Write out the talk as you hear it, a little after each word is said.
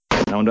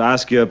I want to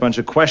ask you a bunch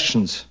of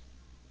questions.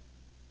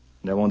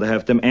 And I want to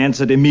have them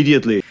answered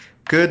immediately.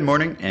 Good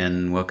morning,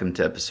 and welcome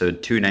to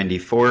episode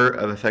 294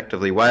 of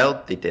Effectively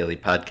Wild, the daily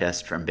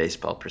podcast from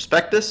Baseball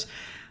Prospectus.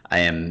 I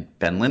am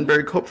Ben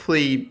Lindbergh,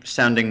 hopefully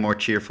sounding more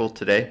cheerful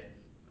today,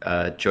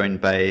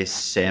 joined by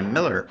Sam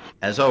Miller,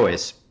 as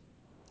always.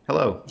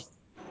 Hello.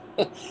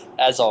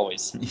 As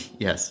always.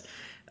 Yes.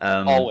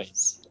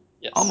 Always.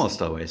 Yes.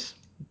 Almost always.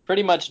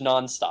 Pretty much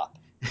nonstop.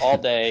 All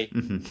day,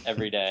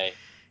 every day.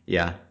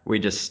 Yeah, we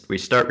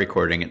start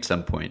recording at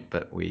some point,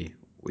 but we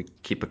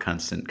keep a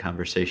constant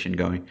conversation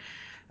going.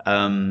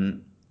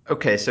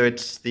 Okay, so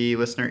it's the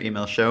listener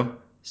email show.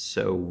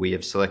 So we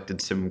have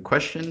selected some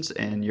questions,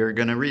 and you're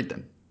going to read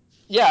them.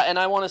 Yeah, and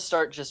I want to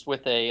start just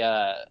with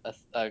a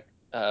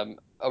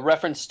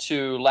reference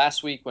to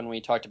last week when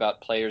we talked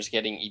about players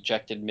getting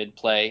ejected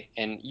mid-play,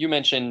 and you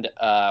mentioned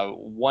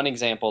one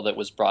example that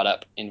was brought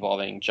up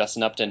involving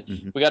Justin Upton.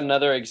 Mm-hmm. We got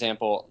another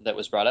example that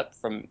was brought up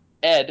from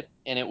Ed,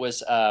 and it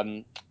was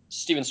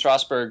Steven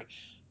Strasburg,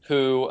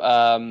 who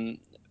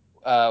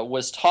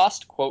was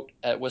tossed, quote,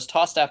 was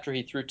tossed after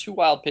he threw two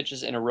wild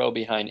pitches in a row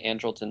behind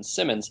Andrelton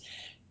Simmons.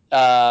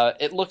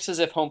 It looks as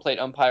if home plate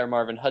umpire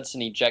Marvin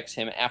Hudson ejects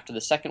him after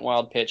the second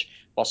wild pitch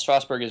while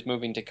Strasburg is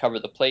moving to cover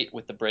the plate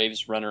with the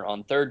Braves runner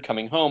on third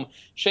coming home.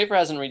 Schaefer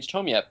hasn't reached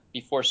home yet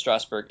before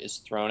Strasburg is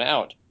thrown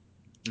out.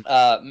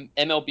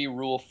 MLB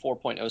Rule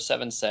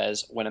 4.07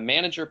 says, when a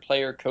manager,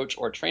 player, coach,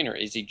 or trainer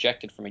is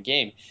ejected from a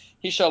game,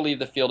 he shall leave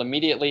the field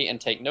immediately and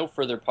take no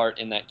further part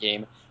in that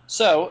game.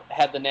 So,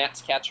 had the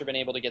Nats catcher been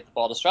able to get the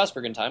ball to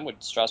Strasburg in time,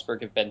 would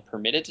Strasburg have been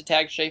permitted to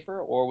tag Schaefer,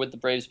 or would the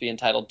Braves be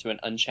entitled to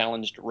an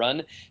unchallenged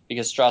run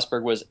because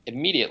Strasburg was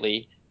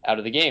immediately out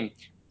of the game?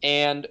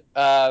 And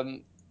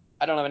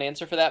I don't have an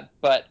answer for that,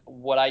 but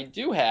what I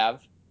do have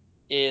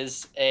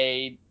is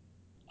a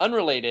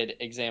unrelated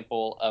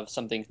example of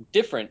something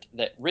different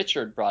that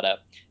Richard brought up,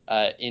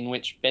 in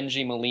which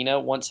Bengie Molina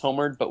once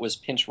homered but was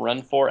pinch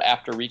run for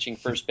after reaching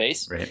first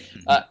base. Right.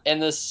 Mm-hmm.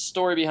 And the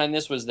story behind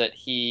this was that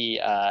he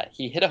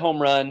hit a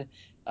home run.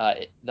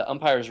 The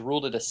umpires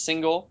ruled it a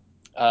single.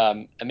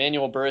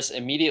 Emmanuel Burris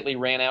immediately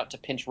ran out to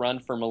pinch run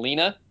for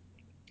Molina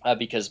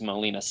because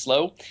Molina's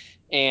slow.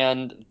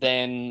 And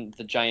then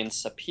the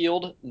Giants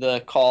appealed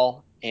the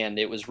call, and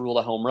it was ruled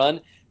a home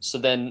run. So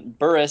then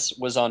Burris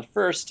was on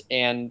first,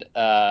 and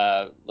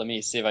let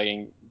me see if I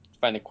can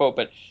find the quote,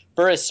 but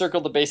Burris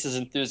circled the bases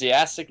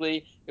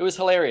enthusiastically. It was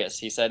hilarious,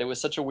 he said. It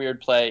was such a weird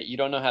play. You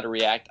don't know how to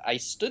react. I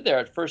stood there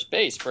at first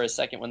base for a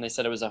second when they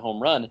said it was a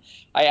home run.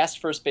 I asked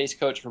first base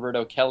coach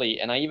Roberto Kelly,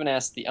 and I even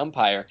asked the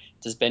umpire,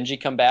 does Bengie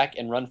come back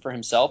and run for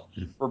himself?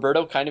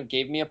 Roberto kind of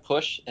gave me a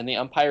push, and the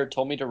umpire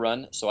told me to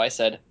run, so I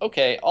said,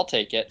 okay, I'll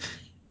take it.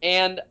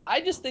 And I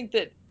just think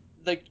that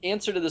the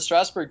answer to the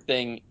Strasburg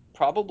thing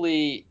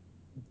probably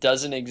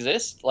doesn't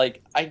exist.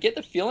 Like, I get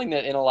the feeling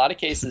that in a lot of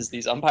cases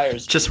these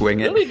umpires just wing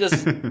really it.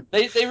 just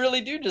they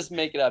really do just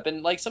make it up.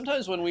 And like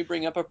sometimes when we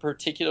bring up a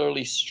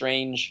particularly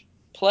strange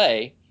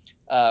play,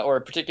 or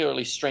a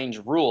particularly strange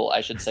rule, I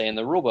should say, in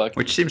the rule book,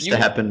 Which seems to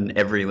happen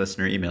every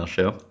listener email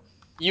show.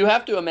 you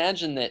have to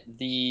imagine that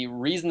the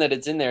reason that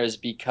it's in there is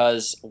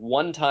because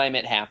one time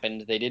it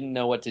happened, they didn't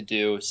know what to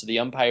do, so the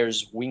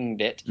umpires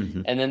winged it,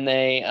 and then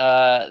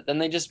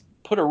they just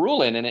put a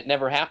rule in, and it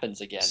never happens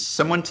again.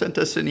 Someone sent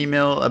us an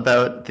email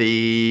about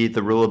the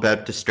rule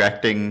about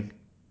distracting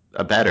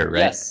a batter, right?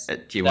 Yes,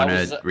 Do you want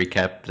to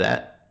recap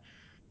that?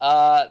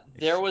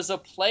 There was a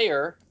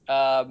player.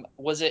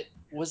 Was it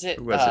Who was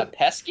it?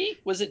 Pesky?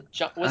 Was it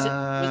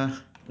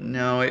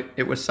No,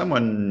 it was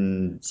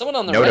someone someone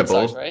on the Red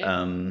Sox, notable.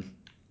 right?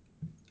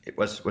 It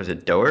was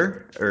it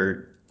Doer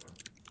or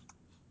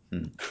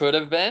Could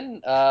have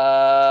been.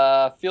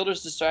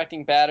 Fielders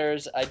distracting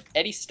batters.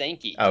 Eddie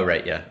Stanky. Oh,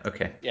 right, yeah,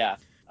 okay. Yeah.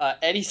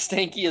 Eddie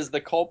Stanky is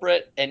the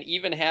culprit and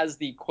even has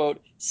the,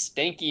 quote,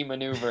 Stanky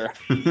maneuver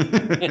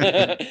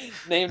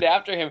named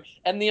after him.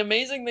 And the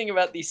amazing thing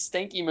about the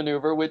Stanky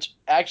maneuver, which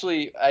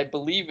actually I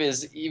believe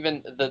is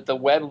even the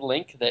web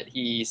link that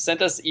he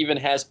sent us, even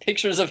has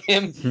pictures of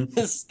him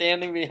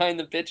standing behind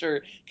the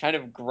pitcher kind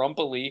of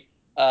grumpily.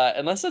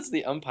 Unless that's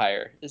the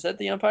umpire. Is that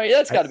the umpire? Yeah,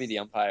 that's got to be the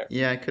umpire.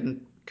 Yeah, I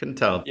couldn't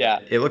tell. Yeah.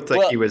 It looked like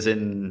Well, he was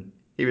in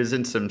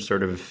some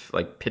sort of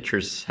like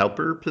pitcher's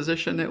helper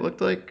position, it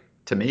looked like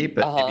to me,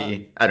 but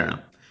maybe I don't know.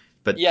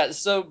 But yeah,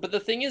 but the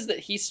thing is that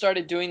he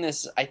started doing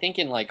this, I think,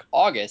 in like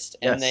August,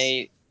 and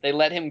yes. they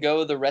let him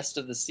go the rest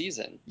of the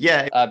season.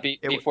 Yeah,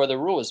 Before the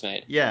rule was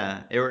made.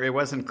 yeah, it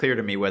wasn't clear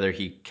to me whether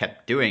he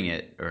kept doing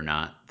it or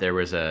not. There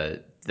was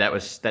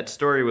that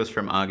story was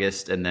from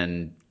August, and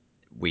then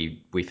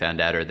we found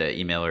out, or the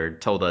emailer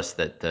told us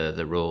that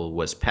the rule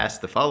was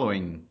passed the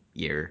following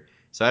year.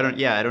 So I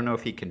don't know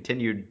if he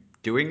continued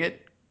doing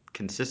it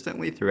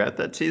consistently throughout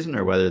that season,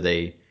 or whether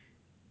they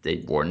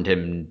warned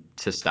him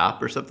to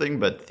stop or something.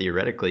 But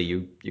theoretically,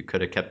 you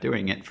could have kept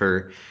doing it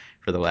for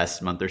the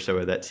last month or so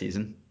of that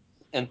season.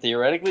 And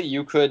theoretically,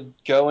 you could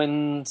go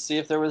and see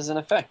if there was an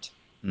effect.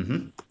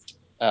 Mm-hmm.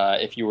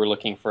 If you were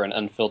looking for an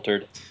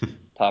unfiltered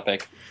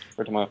topic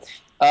for tomorrow.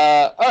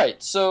 All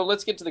right, so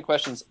let's get to the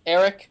questions.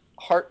 Eric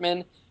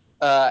Hartman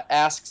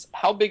asks,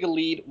 how big a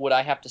lead would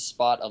I have to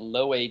spot a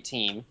low A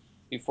team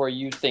before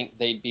you think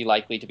they'd be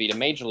likely to beat a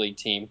major league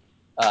team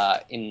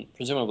in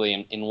presumably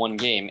in one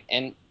game?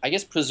 And I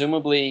guess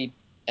presumably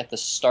at the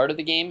start of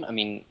the game. I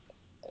mean,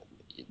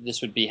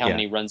 this would be how Yeah.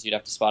 many runs you'd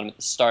have to spot them at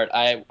the start.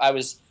 I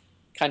was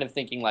kind of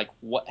thinking like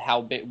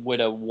how big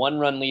would a 1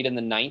 run lead in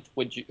the ninth?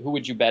 Who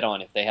would you bet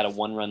on if they had a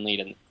 1 run lead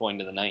in going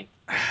to the ninth?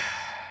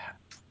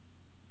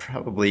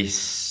 Probably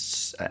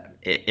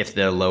if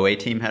the low A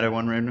team had a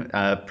 1 run,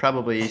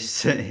 probably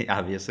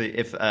obviously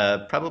if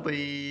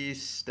probably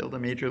still the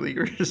major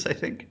leaguers. I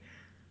think.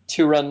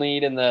 2 run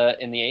lead in the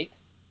eighth.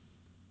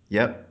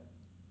 Yep,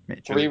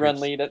 major 3 run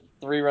leaguers.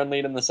 lead 3 run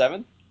lead in the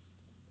seventh.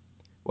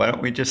 Why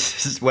don't we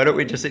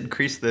just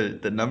increase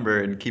the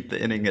number and keep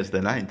the inning as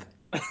the ninth?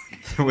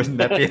 Wouldn't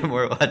that be a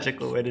more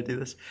logical way to do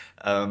this?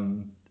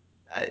 Um,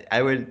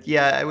 I would,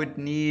 yeah, I would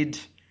need.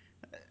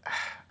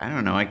 I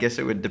don't know. I guess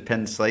it would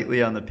depend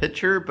slightly on the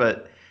pitcher,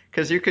 but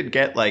because you could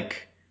get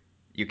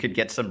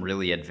some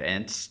really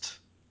advanced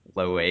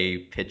low A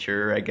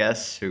pitcher, I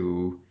guess,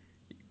 who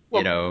you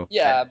Well, know,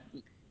 yeah,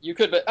 you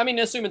could, but I mean,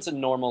 assume it's a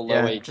normal low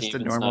yeah, A just team.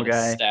 a It's normal not a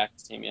guy.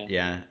 stacked team. Yeah.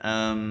 Yeah.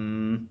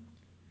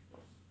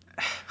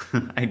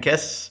 I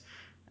guess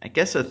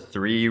a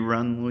 3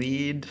 run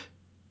lead.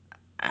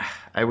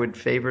 I would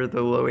favor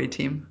the low A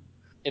team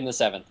In the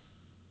seventh.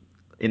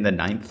 in the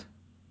ninth.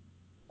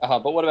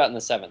 But what about in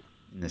the seventh?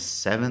 In the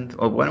seventh?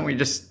 Well, why don't we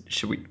just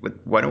should we?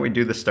 Why don't we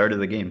do the start of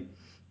the game?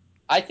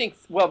 I think,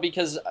 well,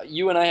 because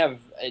you and I have,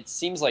 it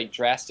seems like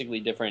drastically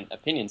different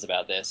opinions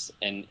about this.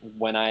 And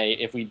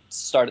if we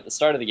start at the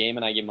start of the game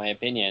and I give my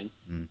opinion,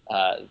 Hmm.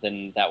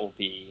 then that will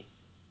be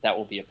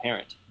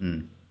apparent. Hmm.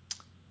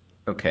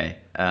 Okay.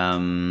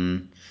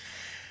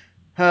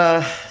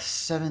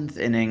 Seventh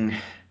inning.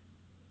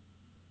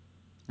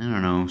 I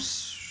don't know.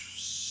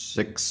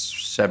 6,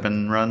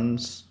 7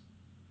 runs.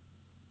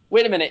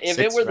 Wait a minute. If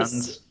it Six were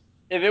runs.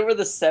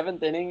 the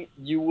seventh inning,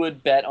 you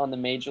would bet on the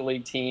major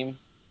league team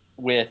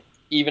with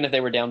even if they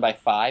were down by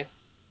 5.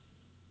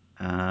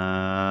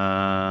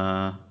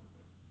 Uh,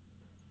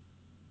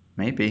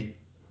 maybe.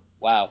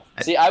 Wow.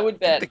 I See, I would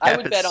think bet. I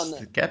would bet on the.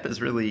 the gap is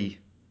really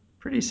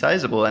pretty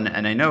sizable, and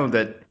I know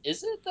that.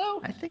 Is it though?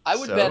 I think I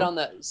would bet so. on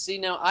the. See,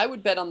 now I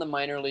would bet on the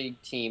minor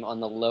league team, on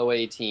the low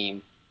A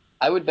team.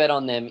 I would bet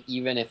on them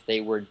even if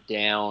they were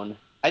down.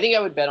 I think I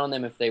would bet on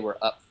them if they were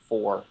up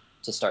 4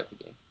 to start the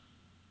game.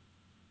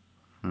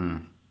 Hmm.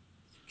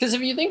 Because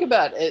if you think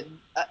about it,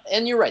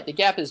 and you're right, the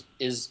gap is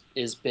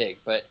big,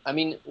 but I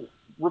mean,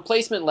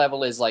 replacement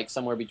level is like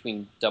somewhere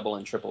between double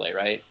and triple A,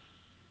 right?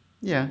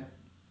 Yeah.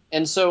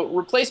 And so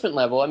replacement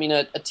level, I mean,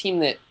 a team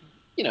that,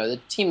 the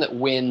team that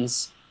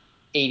wins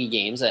 80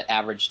 games, an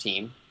average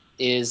team,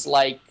 is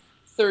like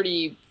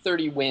 30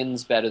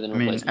 wins better than I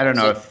mean, replacement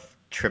level.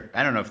 So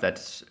I don't know if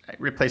that's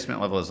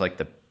replacement level is like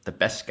the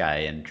best guy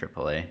in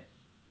AAA.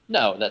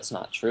 no, that's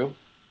not true.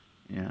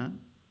 Yeah.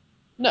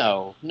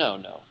 No, no,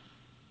 no.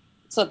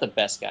 It's not the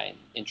best guy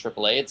in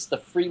AAA. It's the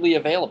freely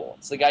available.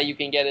 It's the guy you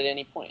can get at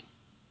any point.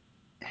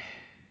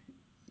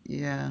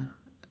 Yeah.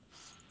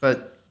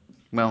 But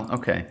well,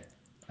 okay.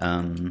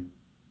 Um,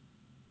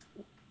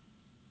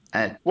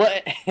 I, Well,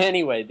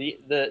 anyway,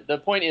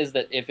 the point is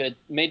that if a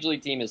major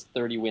league team is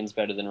 30 wins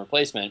better than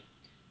replacement,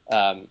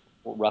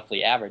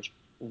 roughly average,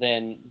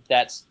 then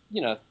that's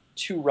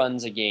 2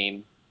 runs a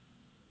game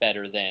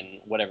better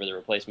than whatever the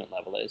replacement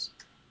level is.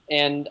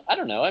 And I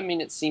don't know. I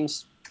mean, it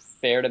seems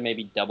fair to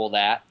maybe double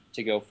that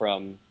to go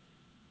from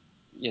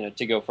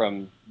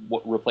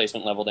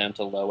replacement level down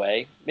to low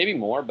A, maybe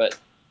more. But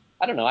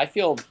I don't know. I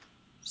feel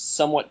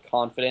somewhat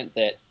confident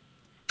that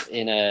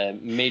in a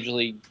major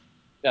league,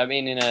 I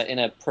mean, in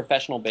a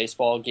professional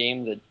baseball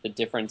game, the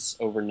difference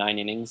over 9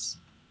 innings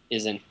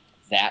isn't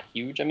that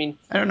huge. I mean,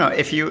 I don't know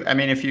if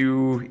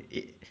you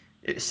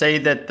say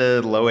that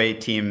the low A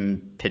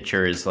team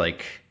pitcher is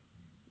like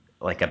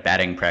a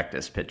batting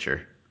practice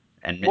pitcher,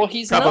 and well,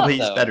 he's probably not he's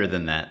though. better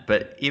than that.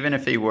 But even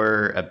if he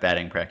were a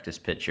batting practice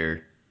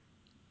pitcher,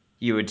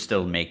 you would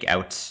still make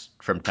outs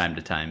from time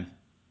to time.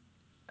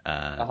 Uh,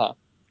 Uh huh.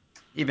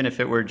 even if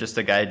it were just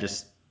a guy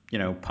just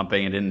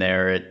pumping it in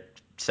there at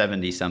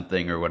 70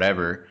 something or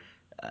whatever,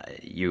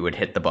 you would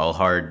hit the ball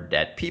hard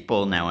at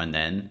people now and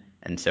then,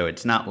 and so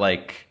it's not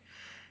like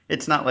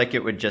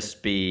it would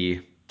just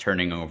be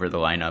turning over the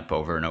lineup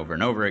over and over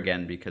and over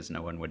again because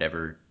no one would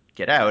ever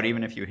get out.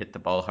 Even if you hit the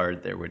ball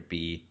hard, there would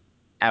be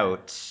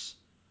outs.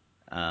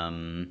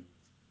 Um,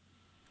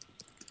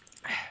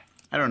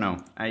 I don't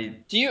know.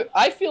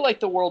 I feel like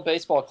the World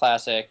Baseball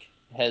Classic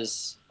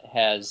has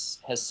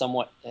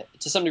somewhat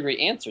to some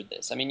degree answered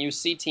this. I mean, you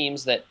see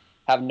teams that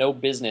have no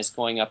business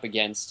going up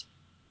against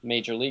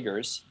major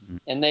leaguers,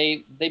 and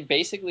they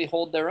basically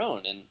hold their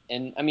own.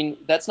 And I mean,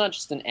 that's not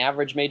just an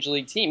average major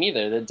league team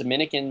either. The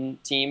Dominican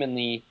team and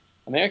the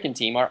American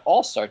team are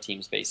all-star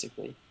teams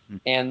basically,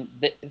 and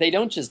they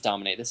don't just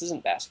dominate. This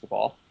isn't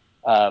basketball.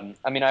 I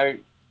mean,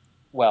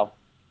 well,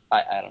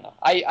 I don't know.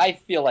 I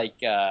feel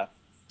like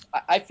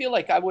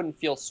I wouldn't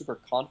feel super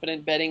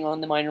confident betting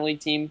on the minor league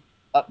team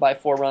up by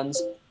 4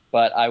 runs.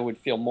 but I would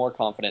feel more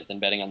confident than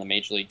betting on the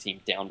major league team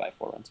down by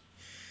 4 runs.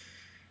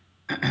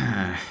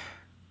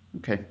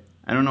 Okay.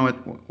 I don't know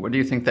what do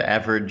you think the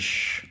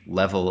average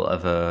level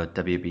of a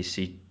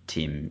WBC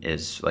team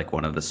is, like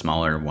one of the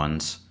smaller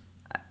ones?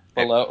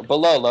 Below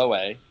low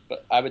A,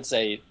 but I would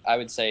say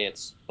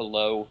it's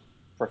below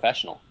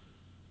professional.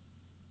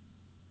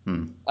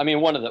 I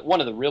mean, one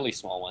of the really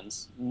small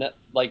ones.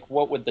 Like,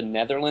 what would the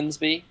Netherlands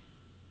be?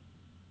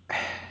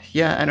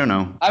 Yeah, I don't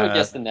know. I would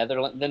guess the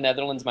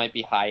Netherlands might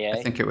be high I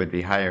A. think it would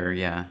be higher,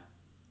 yeah.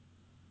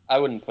 I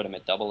wouldn't put them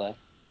at double A.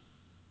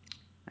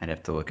 I'd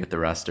have to look at the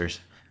rosters.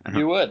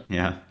 You would.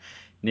 Yeah.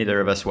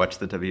 Neither of us watch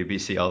the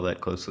WBC all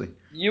that closely.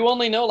 You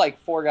only know like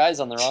 4 guys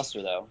on the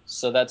roster though,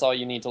 so that's all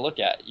you need to look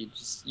at.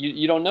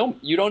 You don't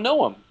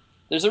know them.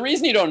 There's a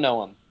reason you don't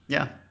know them.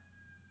 Yeah.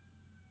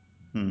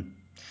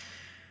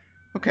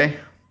 Okay.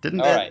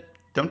 Didn't All that right.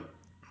 don't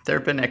there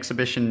have been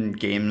exhibition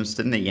games?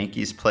 Didn't the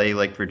Yankees play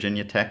like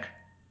Virginia Tech?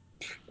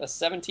 A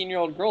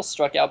 17-year-old girl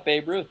struck out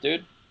Babe Ruth,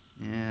 dude.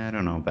 Yeah, I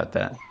don't know about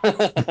that.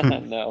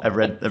 No.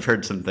 I've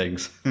heard some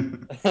things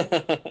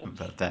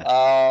about that.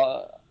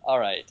 All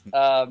right.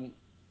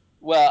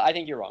 Well, I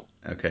think you're wrong.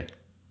 Okay.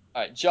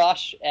 All right.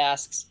 Josh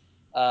asks,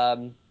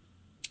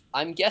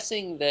 I'm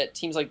guessing that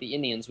teams like the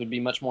Indians would be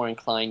much more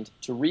inclined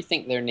to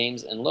rethink their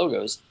names and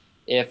logos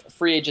if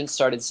free agents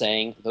started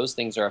saying those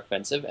things are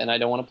offensive and I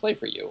don't want to play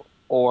for you.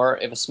 Or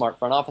if a smart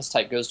front office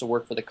type goes to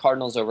work for the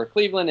Cardinals over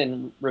Cleveland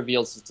and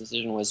reveals his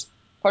decision was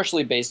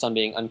partially based on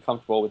being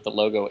uncomfortable with the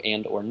logo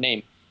and or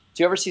name.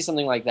 Do you ever see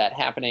something like that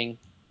happening?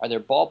 Are there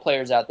ball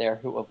players out there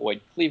who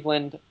avoid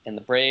Cleveland and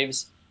the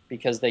Braves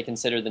because they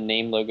consider the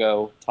name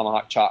logo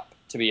tomahawk chop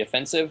to be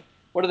offensive?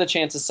 What are the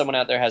chances someone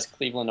out there has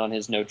Cleveland on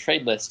his no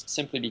trade list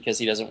simply because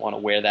he doesn't want to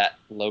wear that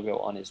logo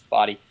on his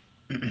body?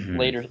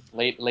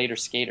 Later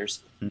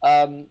skaters.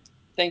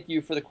 Thank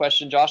you for the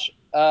question, Josh.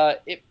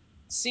 It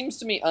seems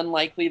to me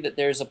unlikely that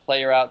there's a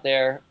player out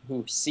there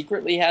who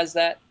secretly has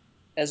that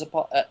as a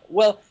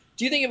well.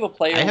 Do you think if a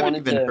player I haven't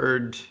wanted even to?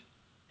 heard.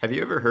 Have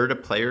you ever heard a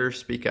player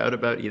speak out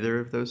about either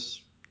of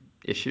those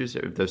issues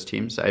or those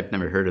teams? I've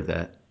never heard of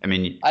that. I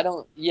mean, I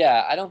don't.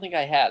 Yeah, I don't think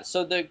I have.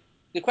 So the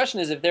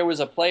question is, if there was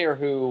a player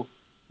who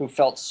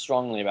felt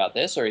strongly about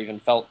this, or even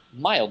felt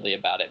mildly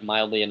about it,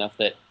 mildly enough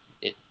that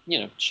it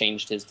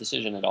changed his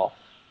decision at all,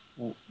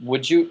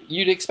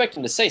 you'd expect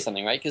him to say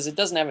something, right? Because it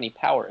doesn't have any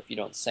power if you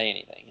don't say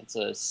anything. It's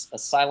a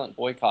silent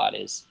boycott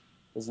is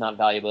not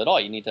valuable at all.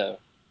 You need to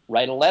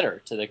write a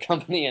letter to the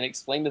company and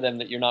explain to them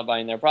that you're not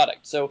buying their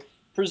product. So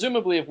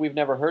presumably, if we've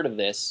never heard of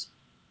this,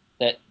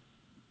 that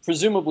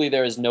presumably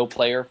there is no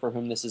player for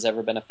whom this has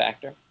ever been a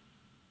factor.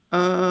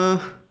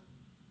 I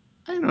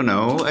don't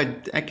know.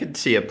 I could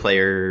see a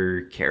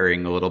player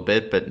caring a little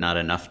bit, but not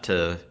enough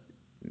to,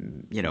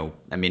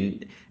 I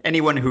mean,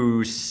 anyone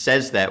who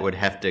says that would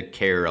have to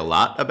care a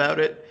lot about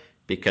it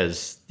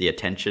because the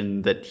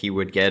attention that he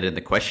would get and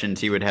the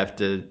questions he would have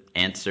to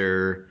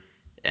answer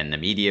and the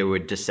media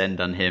would descend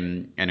on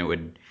him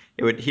and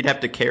he'd have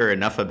to care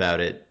enough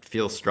about it,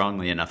 feel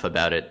strongly enough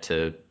about it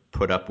to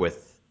put up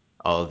with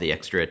all of the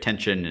extra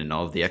attention and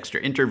all of the extra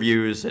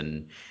interviews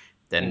and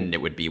then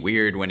it would be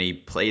weird when he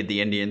played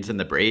the Indians and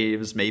the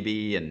Braves,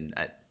 maybe.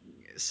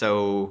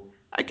 So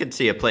I could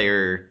see a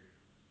player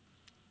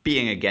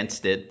being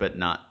against it, but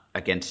not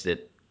against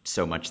it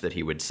so much that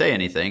he would say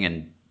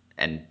anything,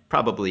 and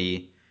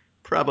probably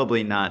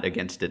not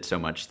against it so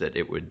much that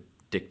it would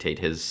dictate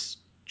his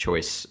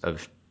choice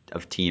of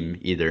team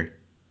either.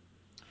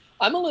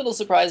 I'm a little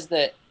surprised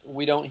that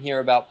we don't hear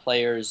about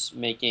players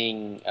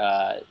making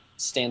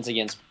stands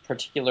against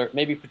particular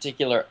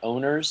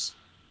owners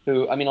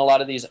who, I mean, a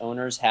lot of these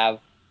owners have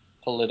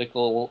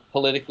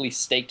politically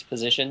staked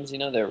positions.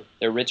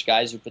 They're rich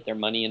guys who put their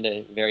money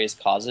into various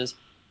causes.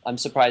 I'm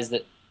surprised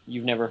that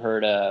you've never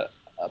heard a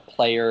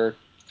player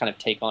kind of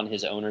take on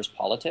his owner's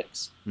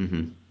politics.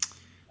 Mm-hmm.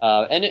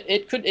 And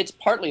it's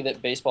partly that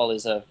baseball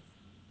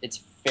it's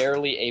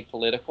fairly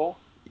apolitical.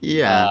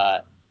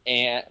 Yeah.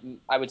 And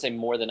I would say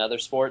more than other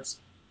sports,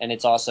 and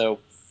it's also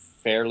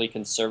fairly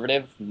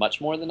conservative, much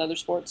more than other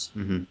sports,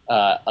 Mm-hmm.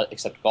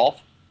 Except golf.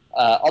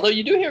 Although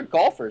you do hear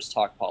golfers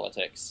talk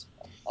politics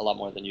a lot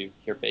more than you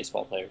hear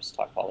baseball players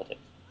talk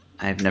politics.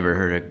 I've never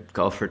heard a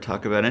golfer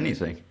talk about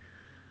anything.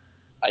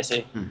 I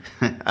see.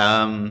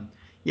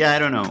 Yeah, I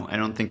don't know. I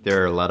don't think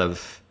there are a lot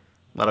of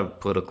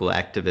political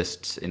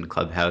activists in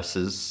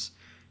clubhouses.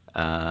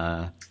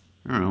 I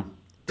don't know.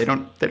 They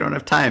don't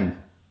have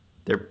time.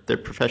 They're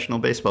professional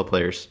baseball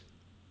players.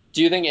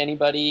 Do you think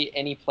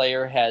any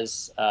player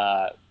has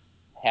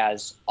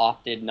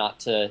opted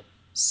not to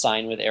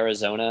sign with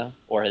Arizona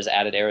or has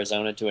added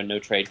Arizona to a no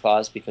trade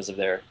clause because of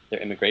their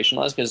immigration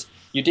laws? Because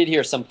you did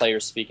hear some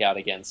players speak out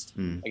against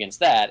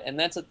that, and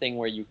that's a thing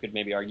where you could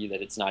maybe argue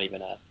that it's not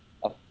even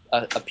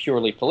a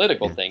purely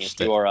political thing. If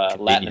you are a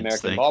Latin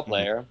American ball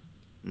player,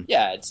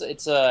 yeah,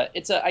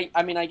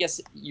 I mean, I guess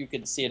you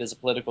could see it as a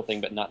political thing,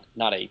 but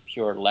not a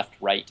pure left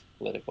right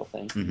political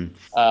thing.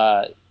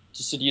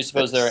 So do you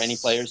suppose there are any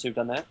players who've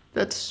done that?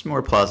 That's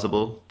more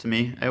plausible to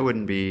me. I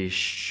wouldn't be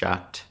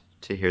shocked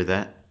to hear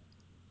that.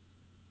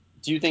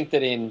 Do you think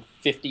that in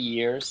 50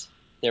 years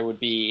there would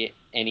be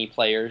any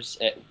players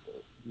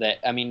that,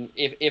 I mean,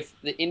 if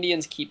the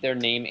Indians keep their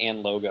name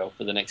and logo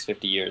for the next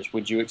 50 years,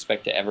 would you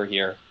expect to ever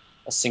hear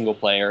a single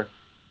player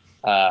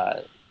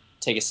uh,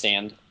 take a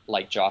stand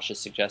like Josh is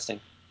suggesting?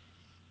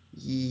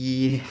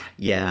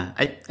 Yeah.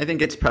 I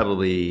think it's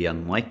probably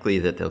unlikely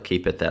that they'll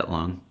keep it that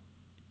long.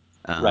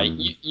 Right. Um,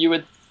 You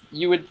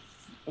would,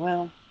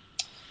 well,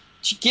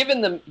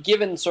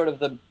 given sort of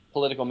the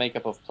political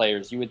makeup of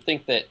players, you would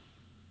think that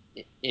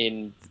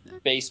in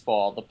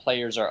baseball, the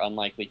players are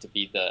unlikely to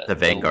be the the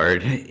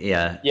Vanguard,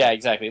 yeah. yeah,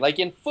 exactly. Like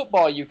in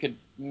football, you could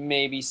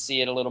maybe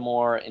see it a little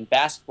more. In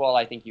basketball,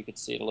 I think you could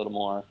see it a little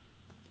more,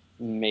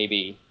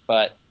 maybe.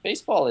 But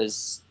baseball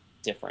is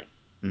different.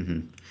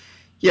 hmm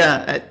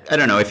Yeah, I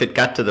don't know if it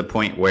got to the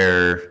point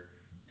where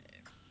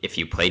if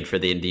you played for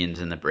the Indians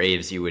and the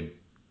Braves, you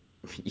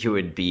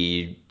would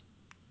be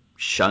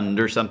shunned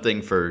or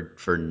something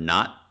for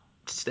not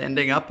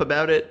standing up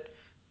about it.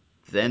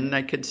 Then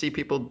I could see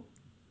people,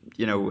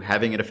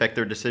 having it affect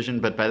their decision.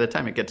 But by the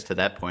time it gets to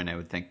that point, I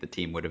would think the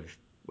team would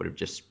have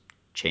just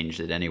changed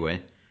it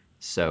anyway.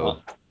 Huh.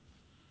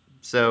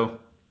 So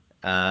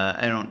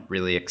I don't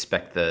really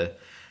expect the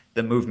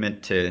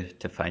movement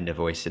to find a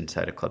voice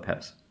inside a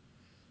clubhouse.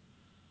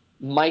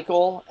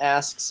 Michael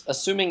asks,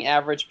 assuming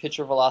average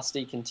pitcher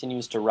velocity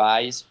continues to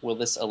rise, will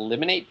this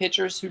eliminate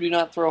pitchers who do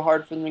not throw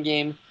hard from the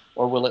game,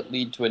 or will it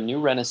lead to a new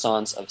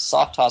renaissance of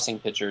soft tossing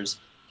pitchers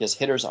because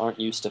hitters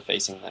aren't used to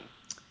facing them?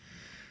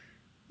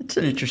 It's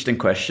an interesting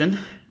question.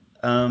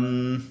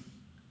 Um,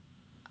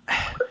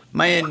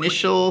 my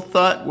initial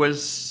thought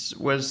was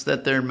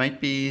that there might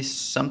be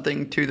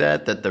something to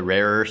that. That the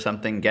rarer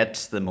something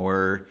gets, the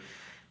more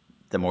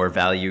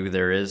value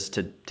there is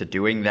to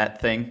doing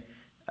that thing.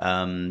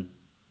 Um,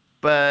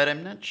 but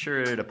I'm not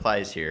sure it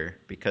applies here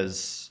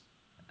because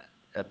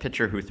a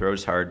pitcher who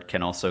throws hard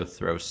can also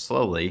throw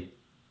slowly,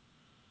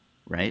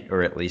 right?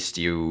 Or at least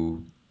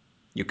you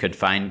could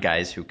find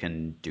guys who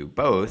can do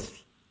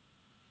both.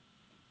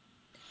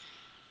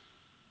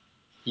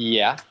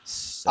 Yeah, I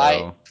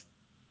So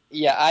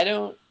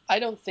I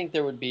don't think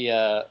there would be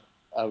a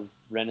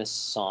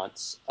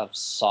renaissance of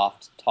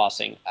soft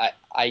tossing.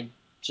 I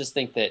just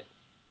think that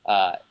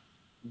uh,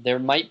 there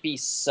might be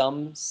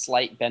some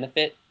slight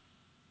benefit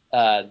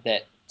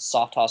that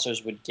soft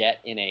tossers would get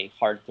in a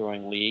hard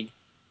throwing league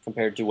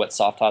compared to what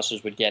soft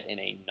tossers would get in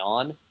a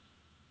non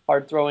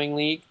hard throwing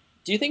league.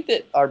 Do you think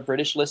that our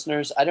British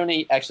listeners, I don't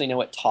actually know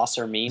what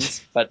tosser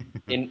means, but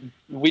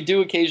we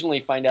do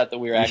occasionally find out that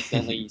we are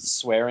accidentally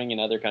swearing in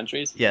other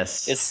countries.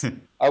 yes.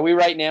 Are we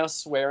right now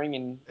swearing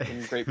in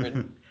Great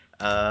Britain?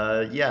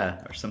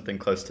 Yeah, or something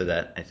close to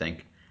that, I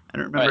think. I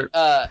don't All right.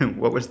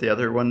 remember what was the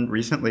other one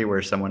recently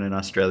where someone in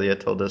Australia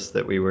told us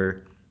that we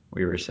were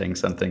saying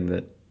something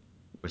that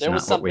was There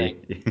was not what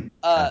something.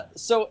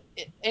 we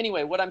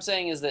Anyway, what I'm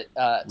saying is that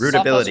soft tossers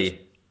rootability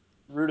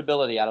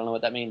rootability. I don't know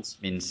what that means.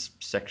 means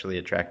sexually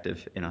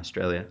attractive in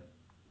Australia.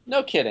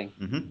 No kidding.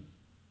 Hmm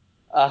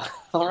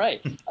All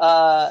right.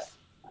 While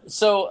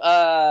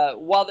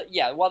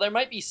there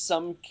might be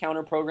some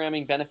counter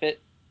programming benefit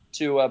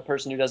to a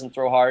person who doesn't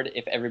throw hard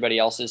if everybody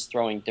else is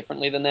throwing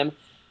differently than them,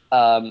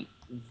 um,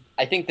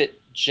 I think that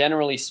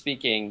generally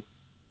speaking,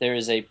 there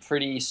is a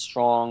pretty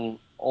strong,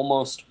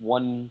 almost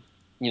one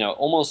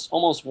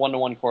to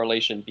one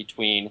correlation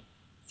between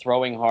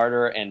throwing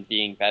harder and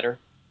being better.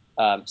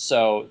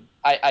 So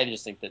I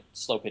just think that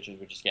slow pitchers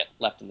would just get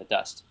left in the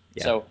dust.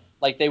 Yeah. So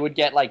like they would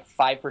get like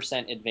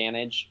 5%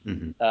 advantage,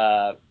 hmm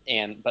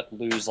and but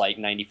lose like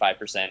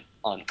 95%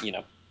 on the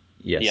other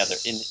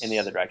in the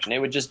other Yes. direction. It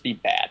would just be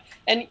bad.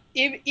 And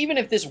even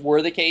if this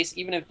were the case,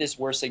 even if this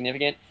were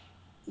significant,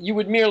 you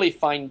would merely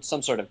find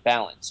some sort of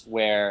balance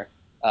where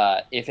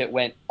if it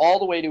went all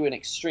the way to an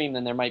extreme,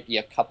 then there might be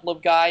a couple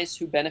of guys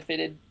who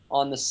benefited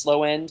on the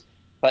slow end.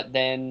 But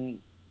then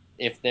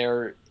if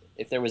there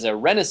was a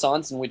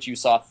renaissance in which you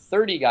saw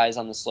 30 guys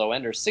on the slow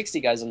end or 60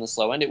 guys on the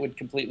slow end, it would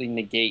completely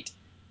negate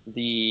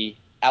the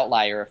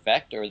outlier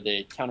effect or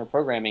the counter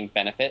programming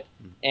benefit,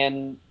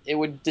 and it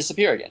would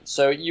disappear again.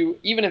 So you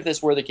even if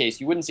this were the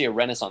case, you wouldn't see a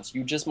renaissance.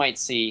 You just might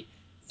see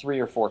three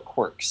or four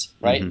quirks,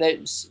 right? hmm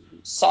That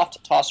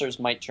soft tossers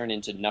might turn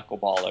into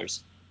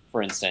knuckleballers,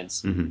 for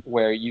instance, hmm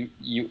where you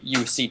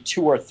see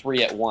two or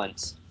three at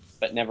once,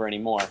 but never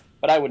anymore.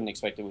 But I wouldn't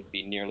expect it would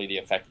be nearly the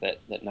effect that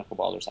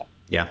knuckleballers have.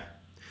 Yeah.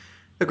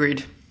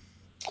 Agreed.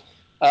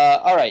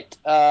 All right.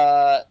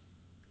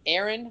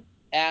 Aaron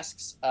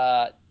asks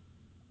a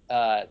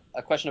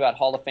question about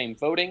Hall of Fame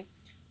voting.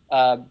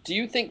 Do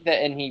you think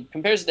that, and he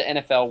compares it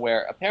to NFL,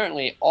 where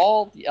apparently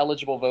all the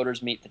eligible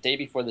voters meet the day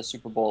before the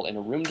Super Bowl in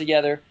a room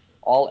together.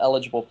 All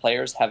eligible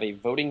players have a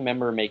voting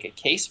member make a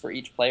case for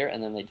each player,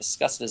 and then they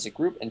discuss it as a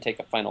group and take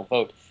a final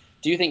vote.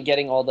 Do you think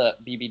getting all the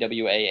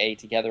BBWAA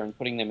together and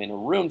putting them in a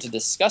room to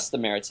discuss the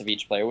merits of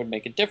each player would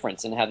make a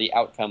difference in how the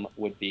outcome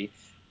would be,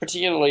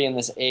 particularly in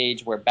this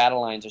age where battle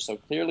lines are so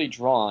clearly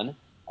drawn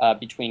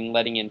between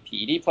letting in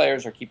PED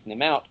players or keeping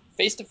them out?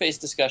 Face-to-face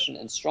discussion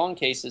and strong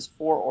cases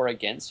for or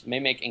against may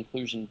make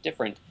inclusion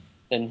different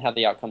than how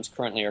the outcomes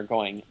currently are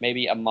going.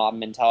 Maybe a mob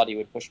mentality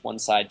would push one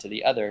side to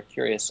the other.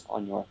 Curious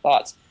on your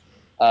thoughts.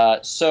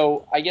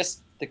 So I guess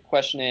the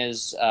question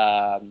is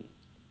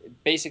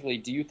basically,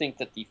 do you think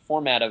that the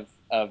format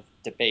of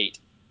debate,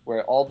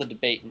 where all the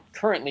debate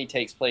currently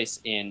takes place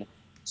in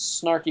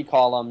snarky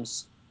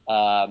columns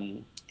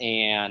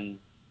and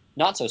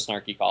not so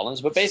snarky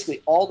columns, but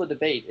basically all the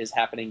debate is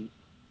happening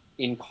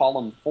in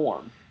column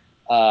form,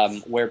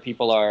 where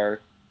people are,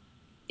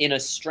 in a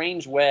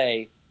strange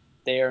way,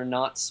 they are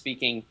not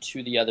speaking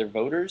to the other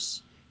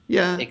voters,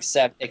 Yeah.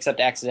 except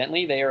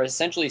accidentally. They are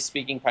essentially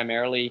speaking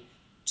primarily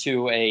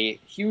to a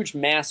huge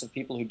mass of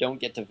people who don't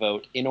get to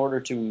vote in order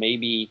to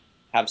maybe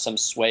have some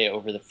sway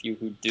over the few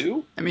who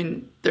do. I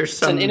mean,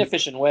 It's an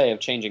inefficient way of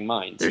changing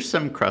minds. There's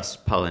some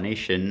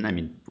cross-pollination. I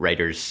mean,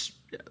 writers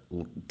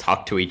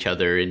talk to each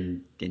other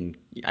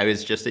I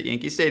was just at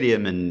Yankee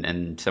Stadium,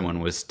 and someone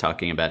was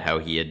talking about how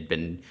he had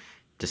been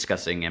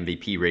discussing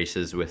MVP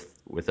races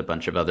with a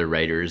bunch of other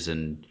writers,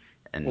 and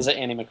Was it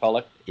Andy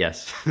McCulloch?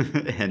 Yes.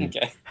 and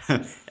Okay.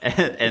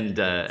 and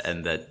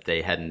that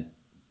they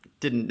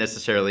didn't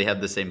necessarily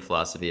have the same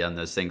philosophy on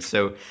those things.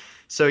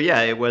 So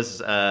yeah, it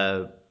was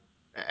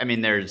I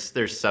mean,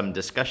 there's some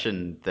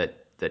discussion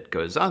that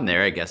goes on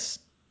there. I guess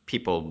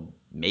people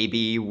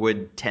maybe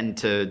would tend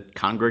to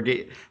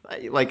congregate.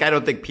 Like, I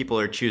don't think people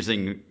are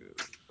choosing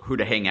who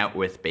to hang out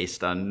with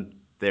based on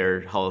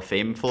their Hall of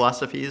Fame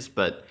philosophies,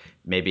 but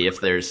maybe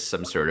if there's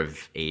some sort of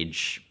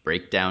age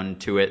breakdown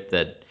to it,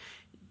 that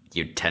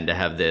you tend to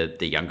have the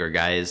younger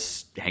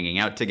guys hanging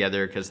out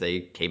together because they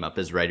came up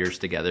as writers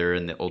together,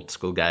 and the old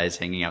school guys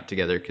hanging out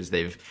together because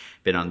they've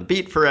been on the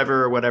beat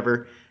forever or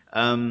whatever.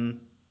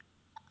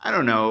 I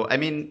don't know. I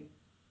mean,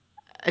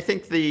 I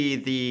think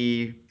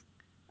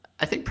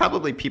I think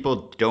probably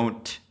people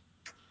don't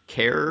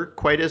care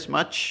quite as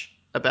much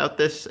about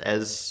this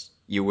as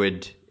you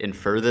would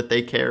infer that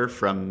they care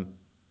from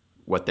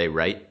what they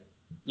write.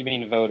 You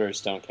mean voters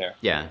don't care?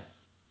 Yeah.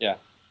 Yeah.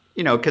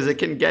 Because it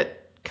can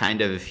get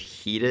kind of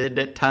heated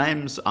at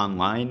times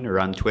online or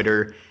on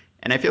Twitter.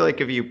 And I feel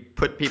like if you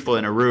put people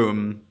in a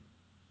room,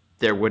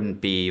 there wouldn't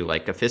be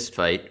like a fist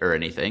fight or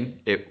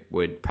anything. It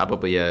would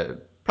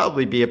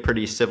probably be a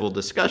pretty civil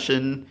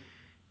discussion.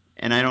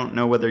 And I don't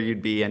know whether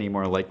you'd be any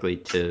more likely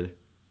to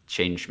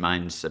change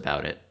minds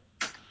about it.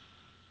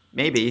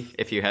 Maybe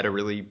if you had a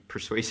really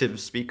persuasive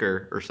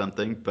speaker or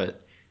something,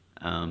 but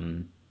I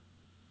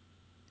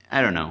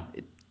don't know.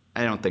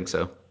 I don't think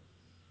so.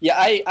 Yeah,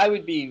 I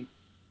would be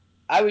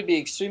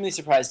extremely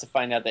surprised to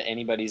find out that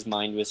anybody's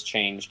mind was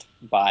changed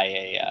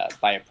by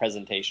a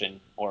presentation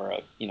or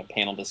a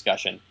panel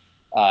discussion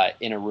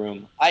in a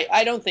room.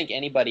 I don't think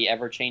anybody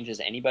ever changes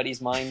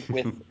anybody's mind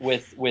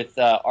with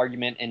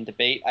argument and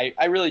debate.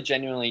 I really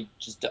genuinely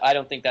just I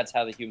don't think that's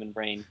how the human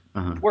brain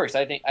works.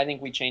 I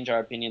think we change our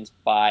opinions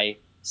by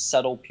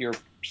subtle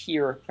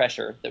peer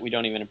pressure that we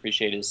don't even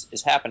appreciate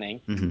is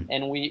happening,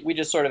 and we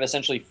just sort of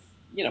essentially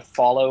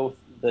follow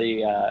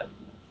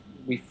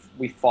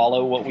we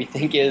follow what we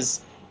think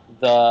is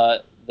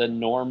the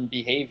norm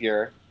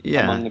behavior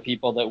among the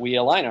people that we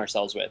align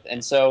ourselves with.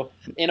 And so,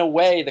 in a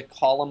way, the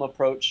column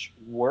approach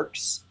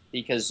works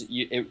because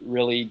it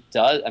really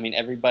does. I mean,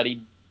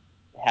 everybody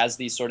has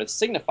these sort of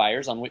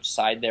signifiers on which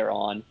side they're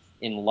on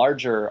in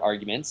larger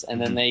arguments,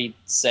 and then they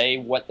say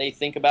what they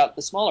think about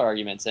the smaller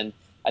arguments. And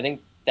I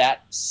think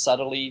that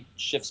subtly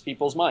shifts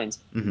people's minds.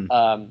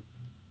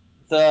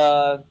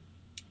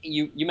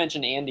 You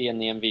mentioned Andy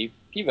and the MVP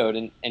vote,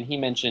 and he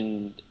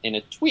mentioned in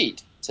a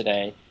tweet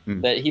today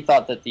that he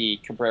thought that the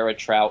Cabrera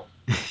Trout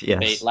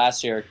debate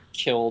last year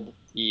killed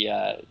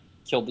the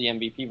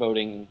MVP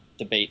voting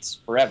debates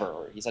forever,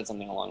 or he said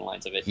something along the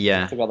lines of it.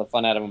 Yeah. Took all the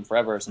fun out of them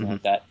forever, or something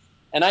like that.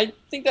 And I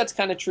think that's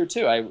kind of true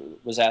too. I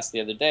was asked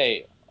the other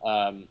day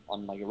on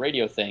like a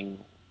radio thing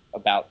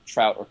about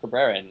Trout or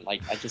Cabrera, and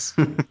like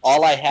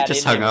all I had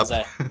in me was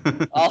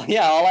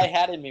all I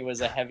had in me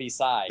was a heavy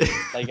sigh.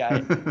 Like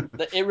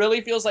it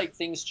really feels like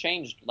things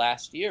changed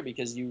last year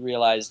because you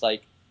realized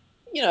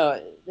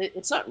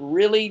it's not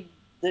really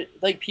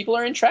like people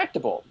are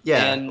intractable.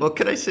 Yeah. And well,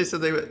 could I say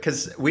something?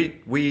 Because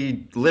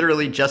we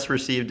literally just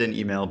received an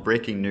email,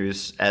 breaking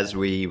news, as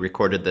we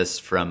recorded this,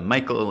 from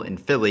Michael in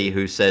Philly,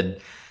 who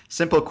said,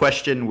 "Simple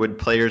question: would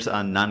players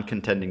on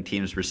non-contending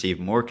teams receive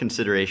more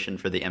consideration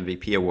for the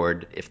MVP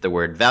award if the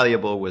word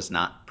valuable was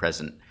not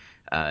present?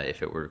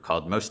 If it were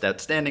called Most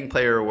Outstanding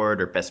Player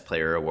Award or Best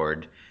Player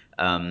Award?"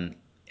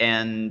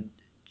 And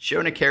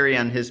Jonah Carey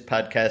on his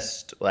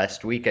podcast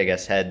last week, I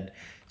guess, had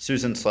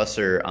Susan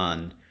Slusser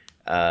on.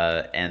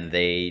 And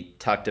they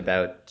talked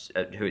about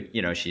who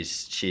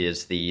she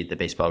is the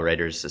Baseball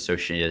Writers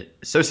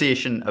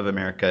Association of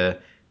America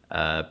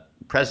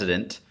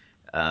president.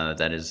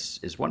 That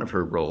is one of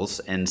her roles.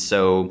 And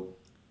so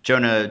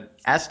Jonah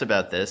asked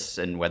about this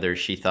and whether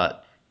she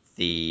thought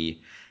the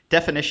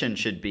definition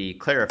should be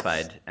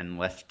clarified and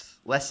left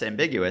less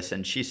ambiguous.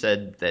 And she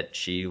said that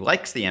she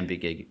likes the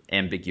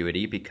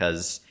ambiguity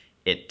because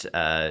it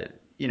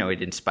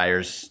it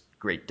inspires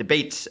great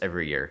debates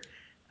every year.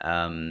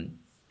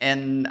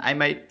 and I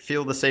might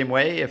feel the same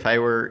way if I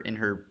were in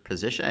her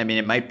position. I mean,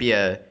 it might be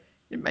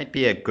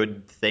a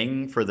good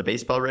thing for the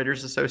Baseball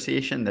Writers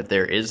Association that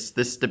there is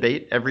this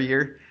debate every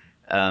year.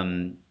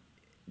 Um,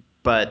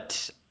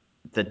 but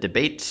the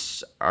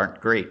debates aren't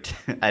great,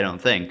 I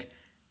don't think.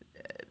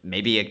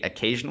 Maybe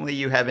occasionally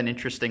you have an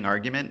interesting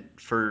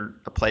argument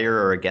for a player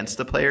or against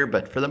a player,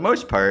 but for the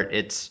most part,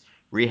 it's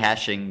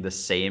rehashing the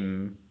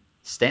same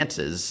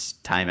stances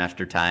time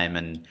after time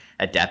and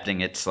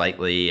adapting it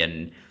slightly.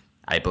 And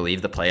I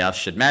believe the playoffs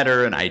should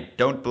matter, and I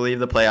don't believe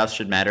the playoffs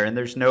should matter, and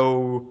there's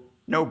no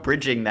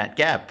bridging that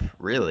gap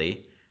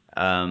really.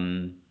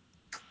 Um,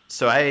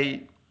 so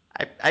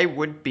I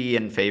would be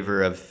in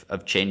favor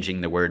of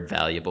changing the word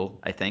valuable.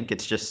 I think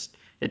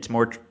it's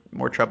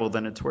more trouble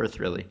than it's worth,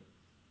 really.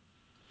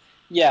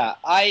 Yeah,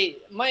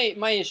 my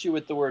issue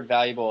with the word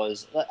valuable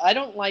is I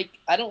don't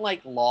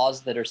like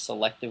laws that are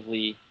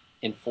selectively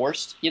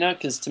enforced,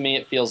 because to me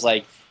it feels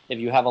like if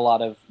you have a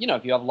lot of,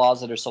 if you have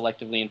laws that are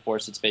selectively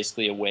enforced, it's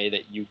basically a way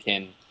that you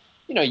can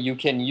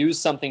use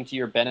something to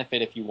your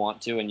benefit if you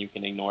want to, and you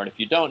can ignore it if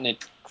you don't, and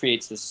it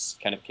creates this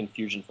kind of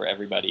confusion for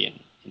everybody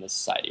in the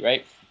society,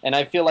 right? And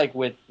I feel like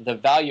with the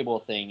valuable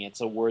thing,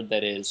 it's a word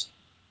that is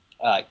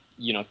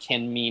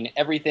can mean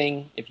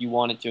everything if you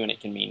want it to, and it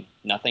can mean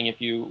nothing if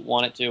you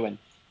want it to,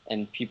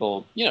 and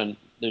people,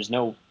 there's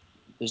no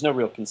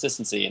real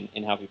consistency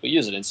in how people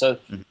use it, and so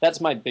Mhm. that's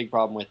my big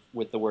problem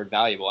with the word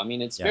valuable. I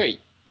mean, Yeah.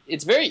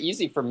 it's very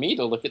easy for me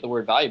to look at the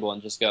word valuable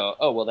and just go,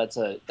 oh well, that's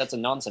a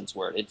nonsense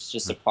word. It's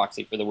just a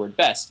proxy for the word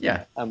best.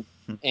 Yeah.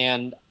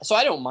 And so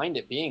I don't mind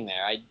it being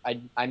there.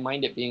 I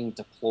mind it being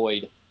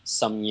deployed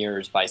some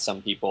years by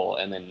some people,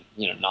 and then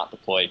not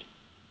deployed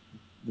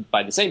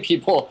by the same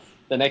people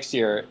the next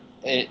year.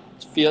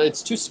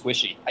 It's too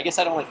squishy. I guess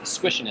I don't like the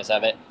squishiness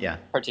of it Yeah.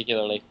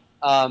 particularly.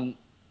 Um,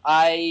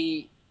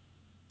 I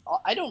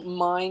I don't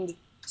mind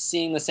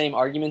seeing the same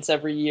arguments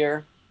every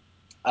year.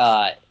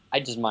 Uh, I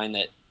just mind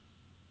that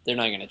they're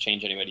not going to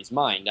change anybody's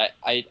mind.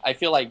 I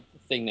feel like the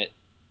thing that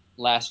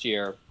last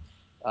year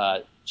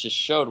just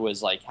showed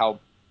was like how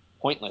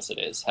pointless it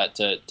is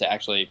to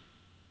actually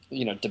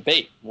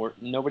debate. Where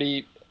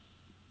nobody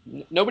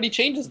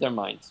changes their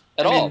minds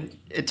I at all. mean,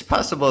 it's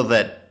possible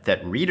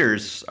that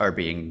readers are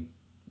being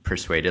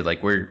persuaded.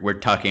 Like we're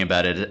talking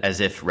about it as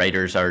if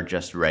writers are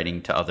just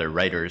writing to other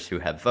writers who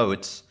have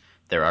votes.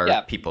 There are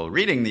Yeah. people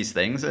reading these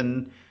things,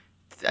 and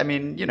I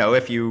mean,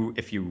 if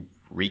you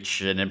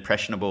reach an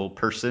impressionable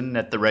person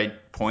at the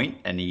right point,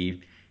 and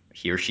he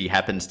or she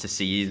happens to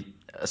see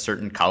a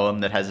certain column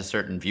that has a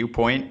certain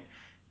viewpoint,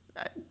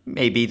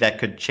 maybe that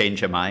could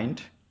change a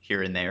mind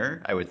here and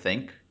there. I would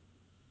think,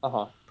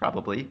 Uh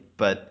probably,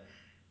 but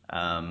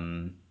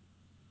um,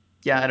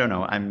 yeah, I don't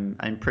know.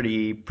 I'm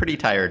pretty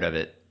tired of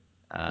it.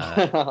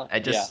 huh.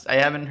 Yeah. I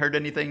haven't heard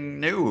anything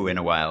new in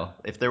a while.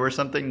 If there were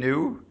something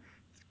new,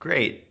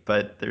 great,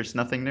 but there's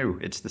nothing new.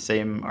 It's the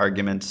same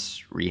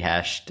arguments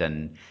rehashed,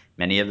 and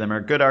many of them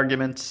are good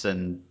arguments,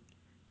 and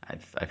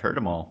I've heard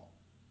them all.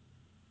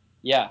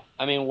 Yeah.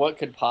 I mean, what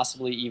could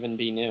possibly even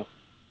be new?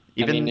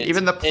 I mean,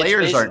 Even the it's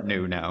players based. aren't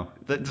new now.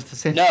 The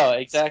same No,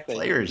 exactly.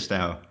 players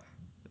now.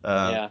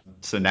 Uh, Yeah.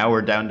 so now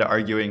we're down to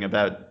arguing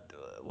about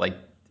like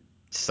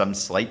some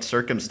slight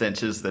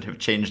circumstances that have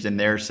changed in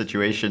their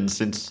situation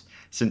since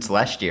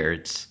last year.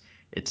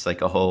 It's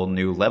like a whole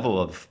new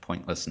level of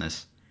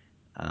pointlessness.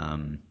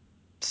 Um,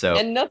 so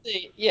And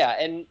nothing. Yeah.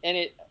 And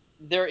it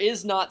there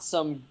is not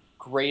some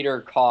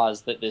greater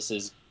cause that this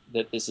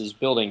is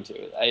building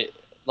to.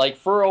 Like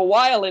for a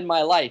while in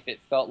my life, it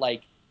felt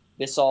like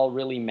this all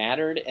really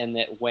mattered, and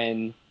that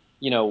when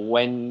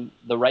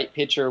the right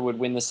pitcher would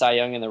win the Cy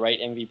Young and the right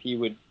MVP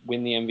would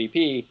win the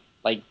MVP,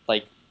 like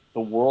the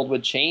world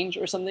would change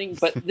or something.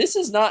 But this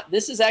is not.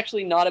 This is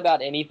actually not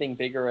about anything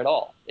bigger at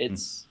all.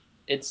 It's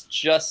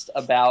just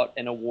about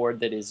an award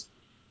that is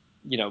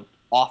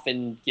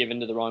often given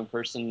to the wrong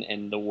person,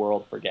 and the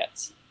world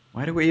forgets.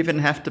 why do we even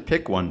have to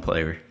pick one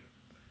player?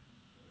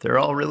 They're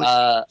all really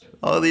Uh,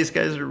 all of these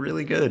guys are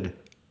really good.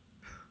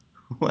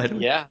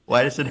 yeah,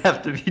 Why does it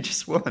have to be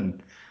just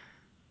one?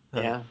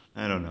 yeah.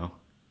 I don't know.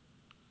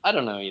 I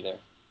don't know either.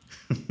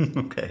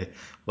 Okay.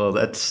 Well,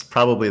 that's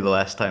probably the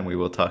last time we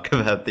will talk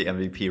about the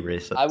MVP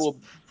race I will,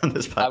 on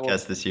this I will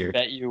podcast this year.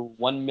 bet you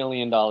 $1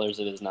 million it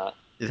is not.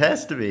 It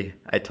has to be.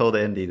 I told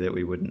Andy that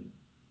we wouldn't.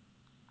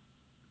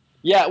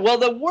 Yeah, well,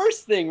 the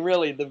worst thing,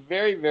 really, the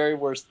very, very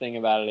worst thing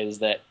about it is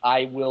that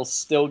I will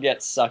still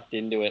get sucked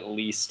into at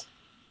least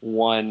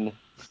one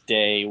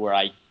day where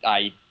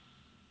I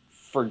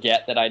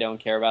forget that I don't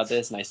care about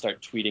this and I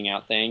start tweeting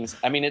out things.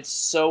 I mean, it's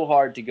so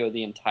hard to go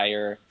the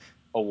entire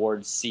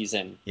awards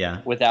season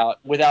Yeah.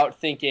 without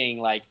thinking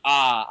like,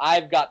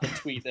 I've got the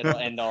tweet that'll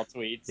end all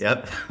tweets.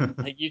 Yep.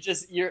 Like you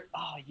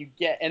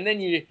get, and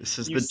then you This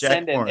is you the send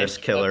Jack it, and Morris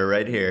killer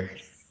right here.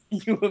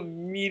 you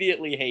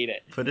immediately hate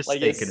it. Put a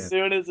Like as stake in him.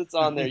 soon as it's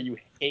on there, you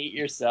hate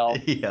yourself,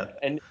 Yeah.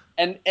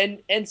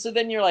 and so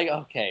then you're like,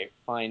 okay,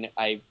 fine,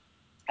 I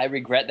I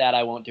regret that.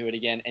 I won't do it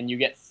again. And you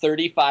get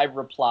 35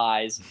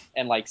 replies,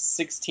 and like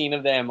 16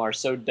 of them are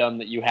so dumb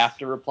that you have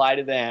to reply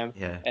to them.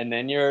 Yeah. And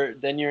then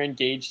you're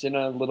engaged in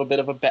a little bit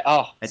of a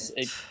I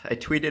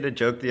tweeted a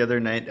joke the other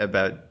night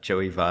about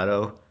Joey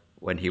Votto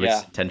when he was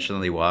yeah,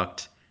 intentionally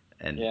walked,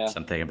 and yeah.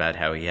 something about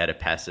how he had a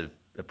passive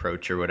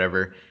approach or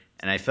whatever.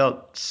 And I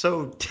felt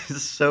so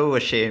so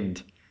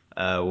ashamed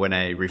when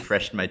I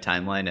refreshed my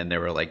timeline and there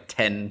were like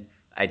 10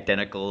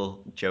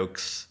 identical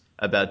jokes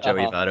about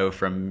Joey Uh-huh. Votto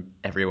from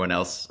everyone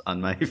else on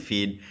my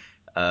feed.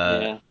 Uh,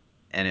 Yeah.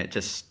 and it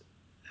just,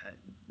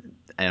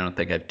 I don't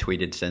think I've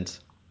tweeted since.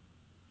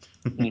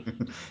 Hmm.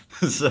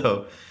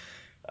 So,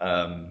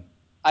 um,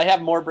 I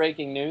have more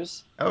breaking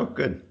news. oh,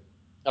 good.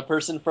 A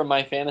person from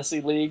my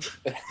fantasy league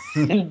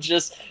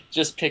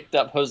just picked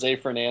up Jose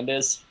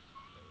Fernandez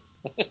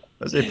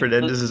Jose for,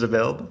 Fernandez is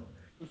available.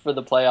 for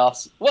the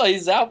playoffs. Well,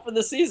 he's out for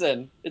the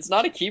season. It's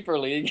not a keeper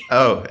league.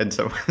 Oh, and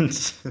so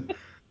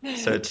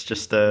it's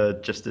just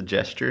a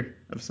gesture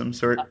of some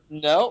sort.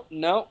 No,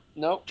 no,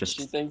 no. She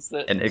Just thinks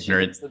that an she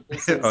ignorant thinks that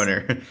this is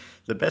owner,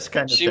 the best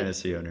kind of she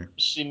fantasy owner.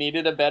 she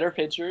needed a better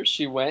pitcher.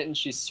 She went and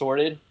she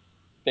sorted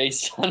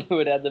based on who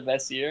had the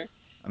best year.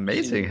 She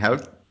Amazing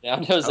found how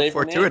Jose Fernandez.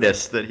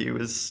 fortuitous that he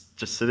was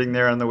just sitting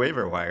there on the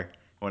waiver wire,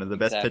 one of the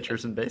best Exactly.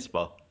 pitchers in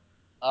baseball.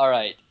 All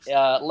right.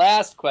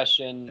 Last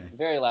question, Okay.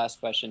 very last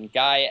question.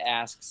 Guy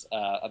asks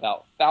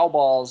about foul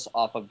balls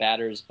off a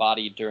batter's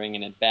body during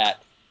an at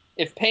bat.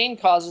 If pain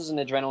causes an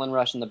adrenaline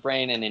rush in the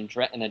brain and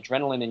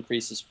adrenaline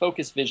increases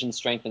focus, vision,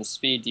 strength, and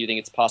speed, do you think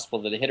it's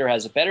possible that a hitter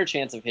has a better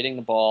chance of hitting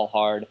the ball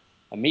hard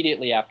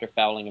immediately after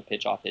fouling a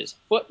pitch off his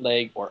foot,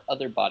 leg, or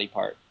other body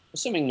part,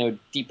 assuming no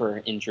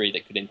deeper injury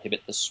that could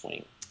inhibit the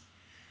swing?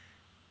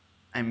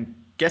 I'm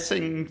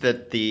guessing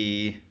that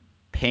the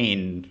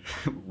pain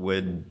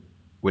would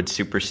would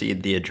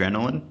supersede the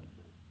adrenaline.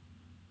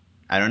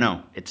 I don't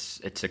know.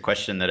 It's a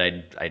question that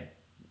I'd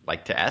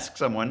like to ask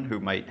someone who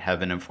might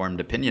have an informed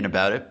opinion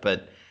about it,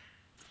 but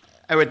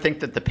I would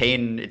think that the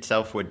pain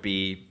itself would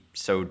be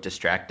so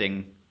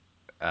distracting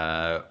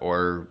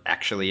or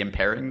actually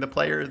impairing the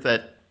player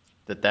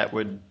that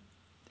would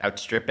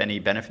outstrip any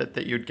benefit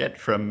that you'd get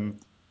from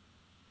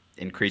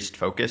increased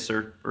focus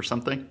or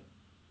something.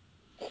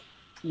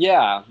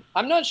 Yeah,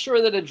 I'm not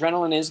sure that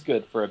adrenaline is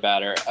good for a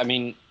batter. I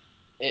mean,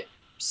 it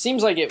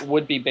seems like it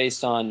would be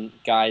based on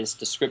Guy's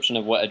description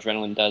of what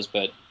adrenaline does,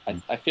 but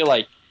I feel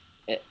like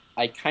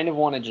I kind of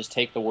want to just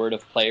take the word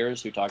of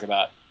players who talk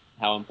about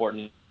how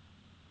important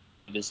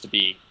it is to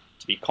be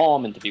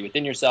calm and to be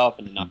within yourself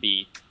and not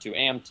be too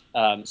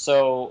amped.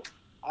 So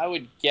I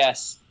would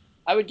guess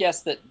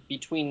that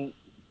between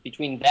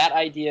that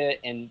idea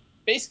and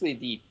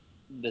basically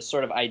the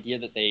sort of idea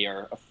that they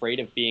are afraid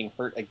of being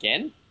hurt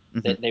again,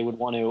 Mm-hmm. that they would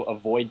want to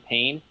avoid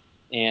pain,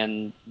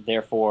 and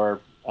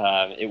therefore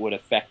it would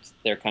affect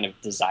their kind of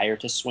desire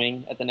to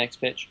swing at the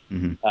next pitch,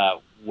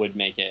 Mm-hmm. would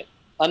make it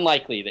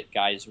unlikely that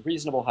Guy's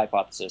reasonable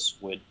hypothesis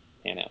would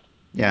pan out.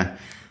 Yeah.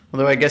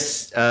 Although I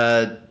guess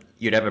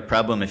you'd have a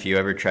problem if you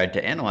ever tried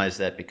to analyze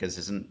that because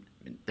isn't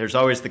there's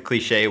always the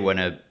cliche when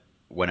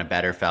a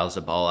batter fouls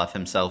a ball off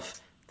himself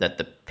that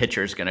the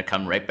pitcher is going to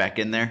come right back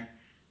in there,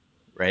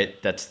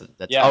 right? That's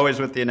Yeah, always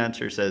what the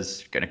announcer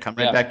says, going to come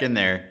right yeah, back in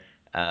there.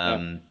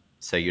 yeah.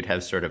 So you'd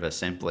have sort of a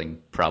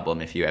sampling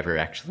problem if you ever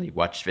actually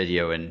watched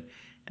video and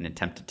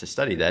attempted to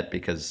study that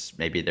because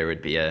maybe there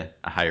would be a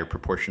higher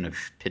proportion of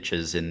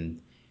pitches in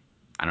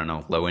I don't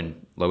know low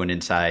and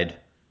inside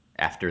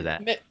after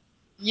that.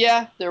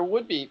 Yeah, there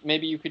would be.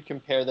 Maybe you could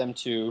compare them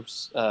to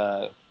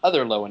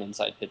other low and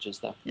inside pitches,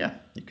 though. Yeah,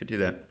 you could do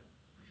that.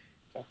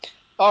 Okay.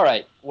 All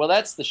right. Well,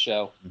 that's the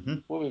show. Hmm.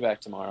 We'll be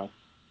back tomorrow.